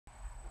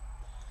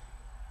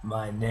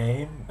My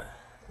name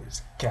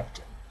is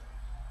Captain,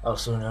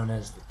 also known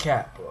as the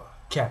Cap, or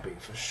Cappy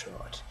for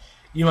short.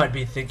 You might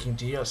be thinking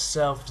to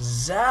yourself,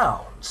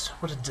 zounds,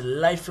 what a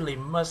delightfully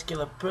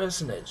muscular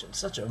personage and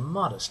such a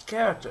modest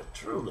character,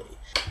 truly.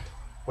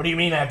 What do you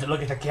mean I have to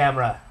look at the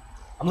camera?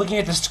 I'm looking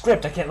at the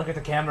script. I can't look at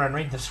the camera and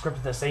read the script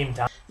at the same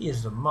time. He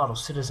is the model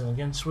citizen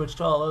against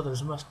which all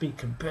others must be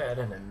compared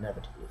and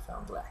inevitably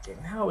found lacking.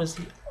 How is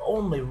he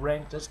only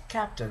ranked as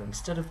captain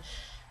instead of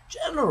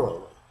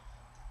general?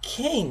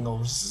 King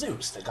of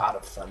Zeus, the god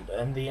of thunder?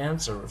 And the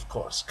answer, of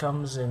course,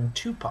 comes in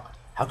two parts.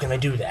 How can I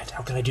do that?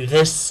 How can I do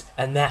this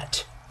and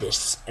that?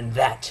 This and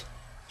that?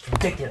 It's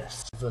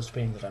ridiculous. The first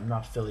being that I'm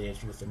not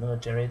affiliated with the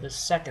military, the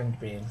second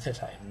being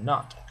that I am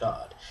not a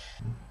god.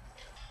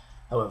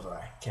 However,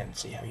 I can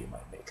see how you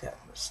might make that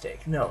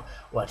mistake. No,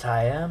 what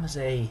I am is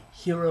a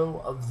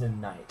hero of the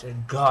night, a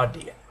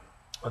guardian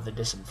of the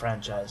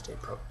disenfranchised, a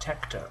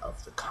protector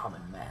of the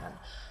common man.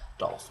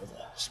 All for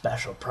the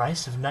special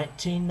price of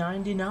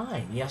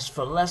 $19.99. Yes,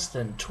 for less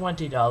than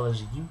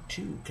 $20, you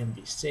too can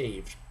be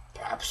saved,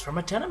 perhaps from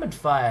a tenement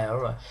fire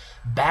or a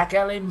back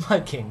alley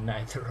mugging,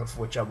 neither of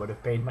which I would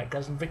have paid my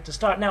cousin Vic to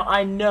start. Now,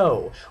 I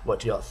know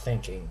what you're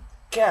thinking.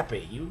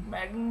 Cappy, you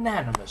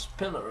magnanimous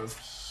pillar of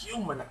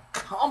human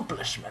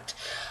accomplishment.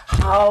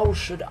 How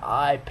should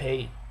I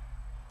pay?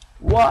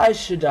 Why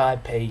should I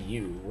pay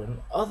you when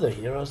other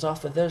heroes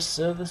offer their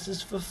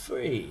services for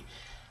free?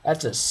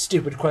 That's a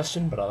stupid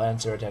question, but I'll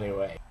answer it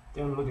anyway.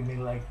 Don't look at me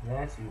like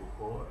that, you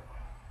whore.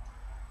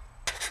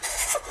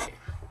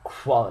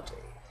 Quality.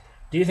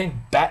 Do you think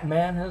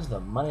Batman has the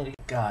money to...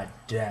 God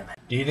damn it.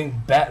 Do you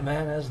think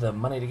Batman has the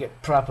money to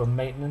get proper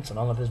maintenance on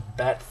all of his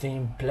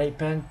bat-themed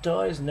playpen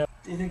toys? No.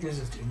 Do you think this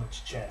is too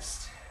much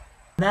chest?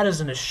 And that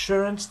is an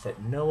assurance that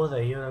no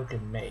other hero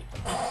can make.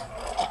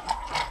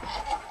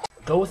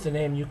 Go with the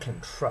name you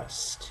can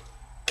trust.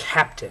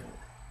 Captain.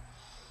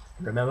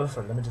 Remember, for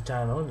a limited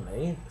time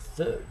only,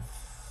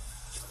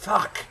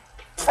 Fuck!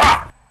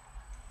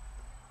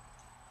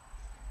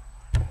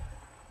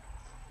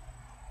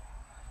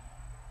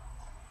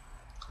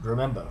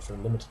 Remember, for a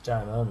limited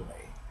time only,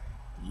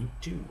 you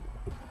too.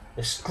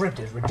 The script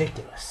is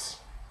ridiculous.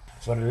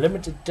 For a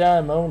limited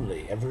time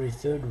only, every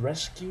third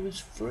rescue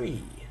is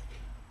free.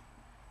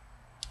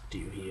 Do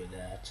you hear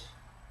that?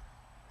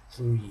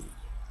 Free.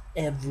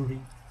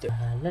 Every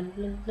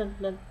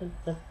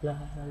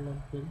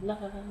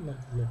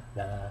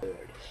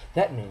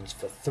That means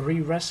for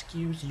 3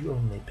 rescues you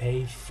only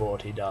pay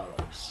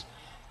 $40.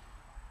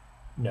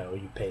 No,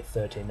 you pay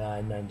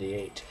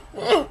 $39.98.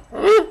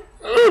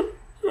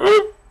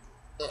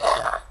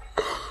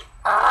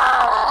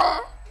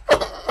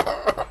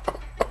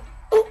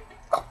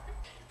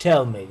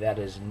 Tell me that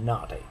is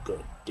not a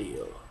good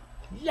deal.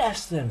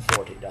 Less than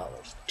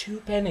 $40. 2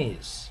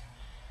 pennies.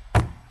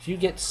 If you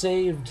get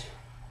saved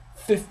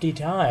 50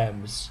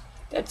 times,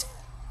 that's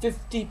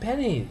 50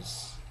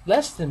 pennies.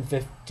 Less than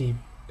 50.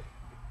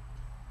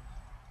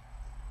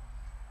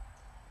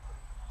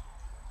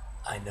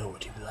 I know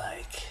what you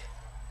like.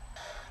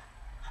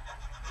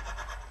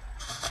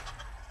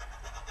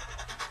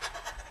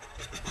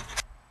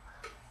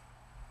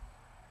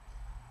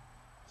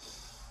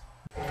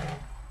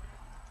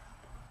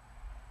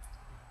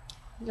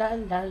 La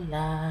la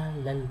la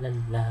la la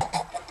la.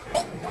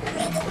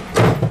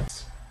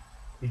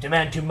 You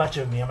demand too much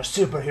of me. I'm a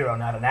superhero,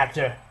 not an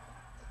actor.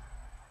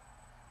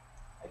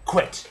 I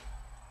quit.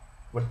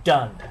 We're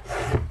done.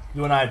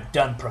 You and I are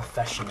done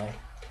professionally.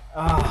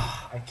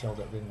 I killed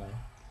it, didn't I?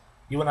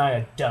 You and I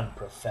are done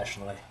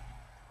professionally.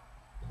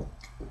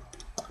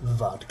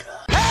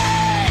 Vodka.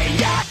 Hey,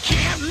 I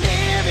can't live.